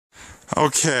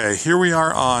Okay, here we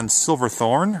are on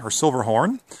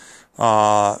Silverhorn.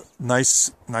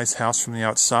 Nice house from the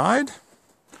outside.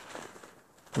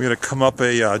 We got to come up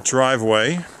a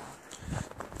driveway.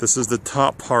 This is the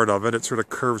top part of it. It sort of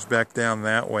curves back down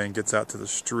that way and gets out to the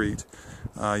street.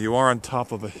 You are on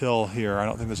top of a hill here. I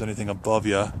don't think there's anything above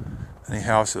you, any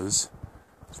houses.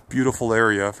 It's a beautiful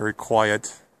area, very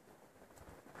quiet.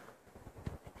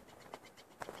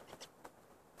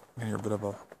 You can hear a bit of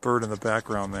a bird in the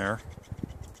background there.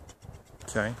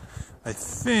 Okay, I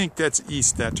think that's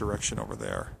east that direction over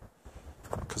there.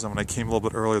 Because when I came a little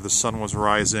bit earlier, the sun was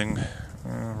rising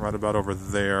right about over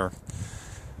there.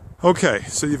 Okay,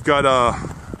 so you've got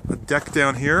a deck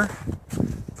down here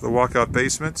for the walkout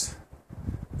basement,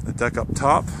 the deck up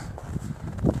top,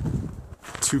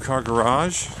 2-car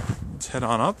garage. Let's head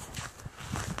on up.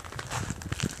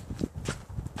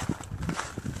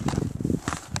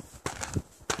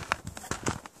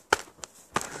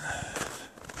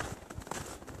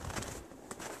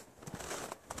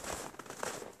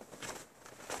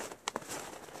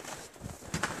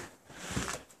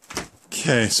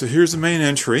 Okay, so here's the main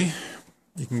entry.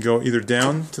 You can go either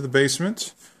down to the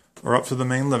basement or up to the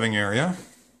main living area.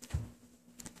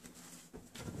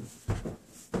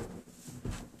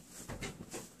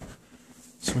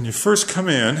 So when you first come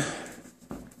in,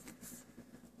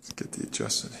 let's get the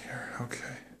adjusted here.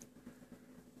 Okay.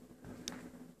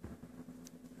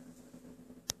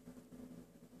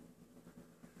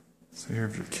 So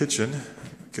here's your kitchen.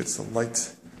 It gets the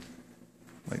light's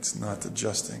not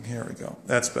adjusting. Here we go.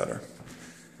 That's better.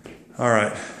 All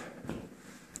right,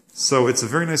 so it's a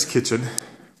very nice kitchen.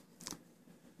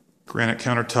 Granite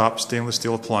countertop, stainless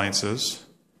steel appliances.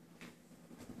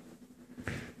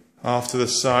 Off to the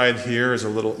side here is a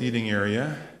little eating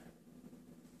area.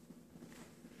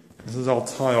 This is all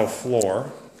tile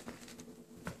floor.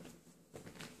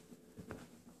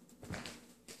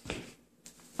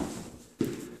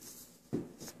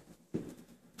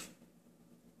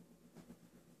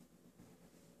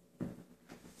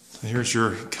 Here's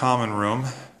your common room,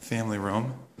 family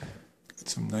room. Got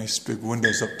some nice big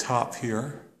windows up top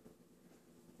here.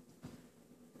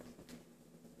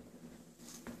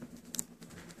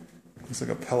 Looks like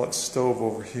a pellet stove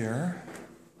over here.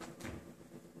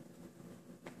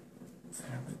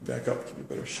 Back up, give you a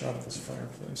better shot of this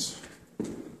fireplace.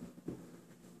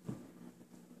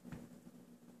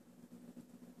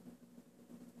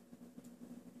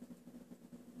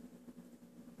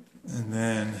 And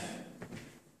then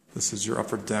this is your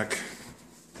upper deck.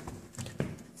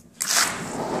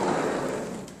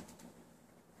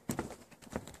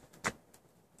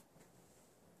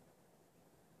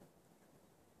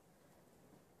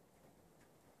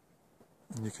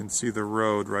 And you can see the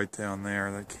road right down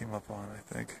there that came up on, I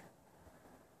think.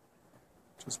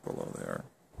 Just below there.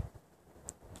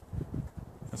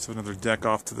 That's another deck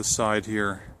off to the side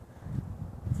here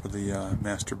for the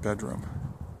master bedroom.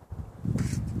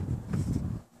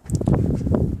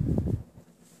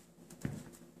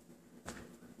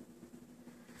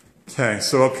 Okay,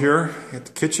 so up here, you got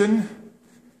the kitchen,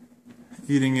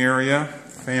 eating area,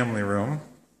 family room.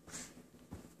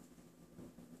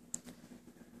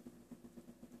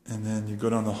 And then you go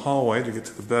down the hallway to get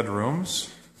to the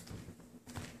bedrooms.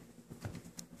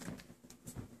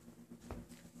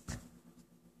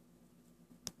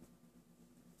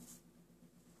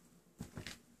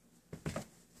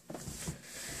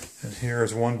 And here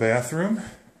is one bathroom.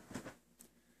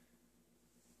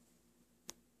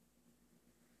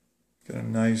 Got a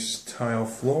nice tile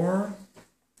floor,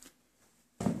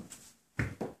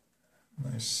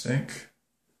 nice sink.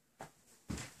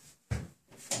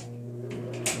 Oh,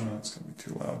 it's going to be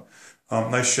too loud.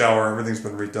 Nice shower, everything's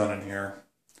been redone in here.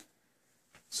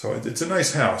 So it's a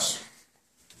nice house.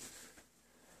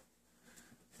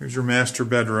 Here's your master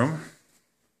bedroom.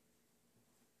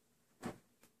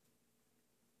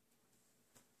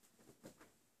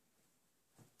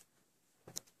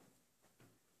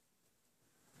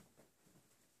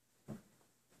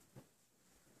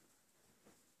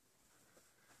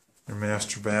 Your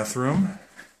master bathroom,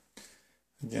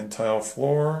 again tile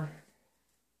floor,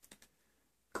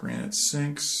 granite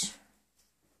sinks,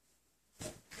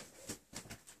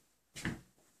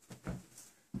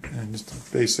 and just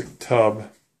a basic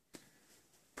tub,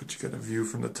 but you got a view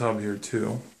from the tub here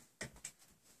too.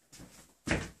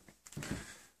 And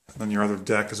then your other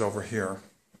deck is over here.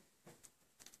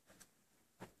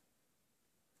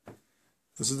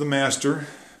 This is the master.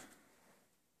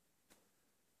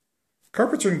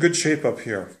 Carpets are in good shape up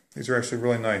here. These are actually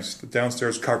really nice. The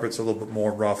downstairs carpet's a little bit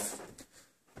more rough.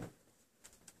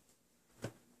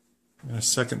 And a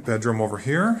second bedroom over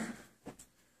here.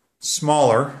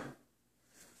 Smaller,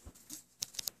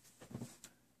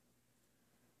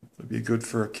 good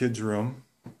for a kid's room.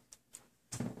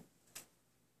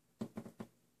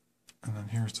 And then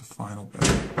here's the final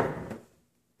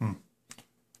bedroom.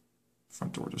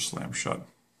 Front door just slammed shut.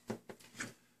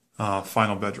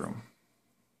 Final bedroom.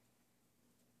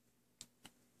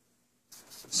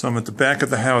 So I'm at the back of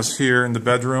the house here in the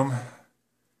bedroom.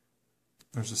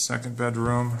 There's a second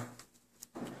bedroom.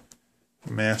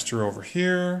 Master over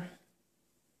here.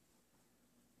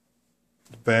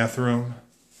 The bathroom.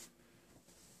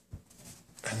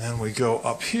 And then we go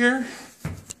up here.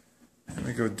 And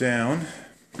we go down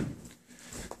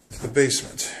to the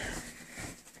basement.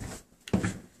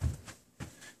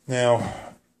 Now,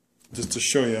 just to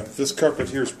show you, this carpet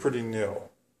here is pretty new.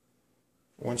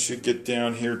 Once you get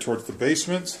down here towards the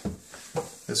basement,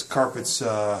 this carpet's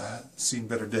seen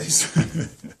better days.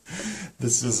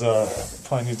 This is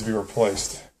probably needs to be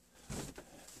replaced.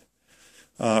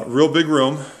 Real big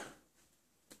room,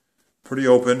 pretty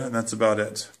open, and that's about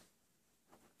it.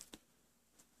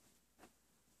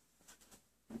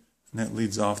 And that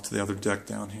leads off to the other deck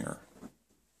down here.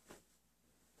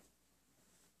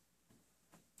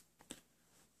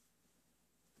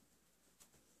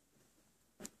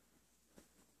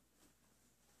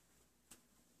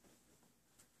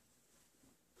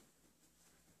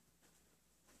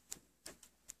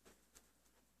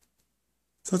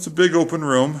 So it's a big open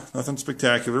room, nothing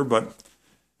spectacular, but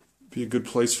be a good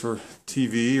place for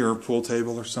TV or a pool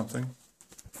table or something.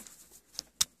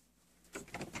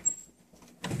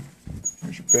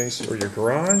 Here's your base or your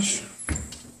garage.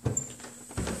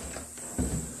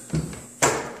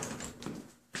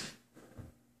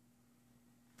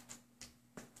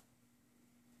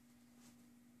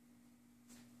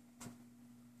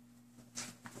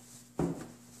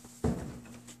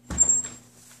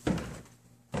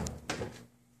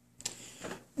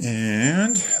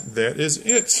 And that is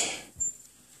it.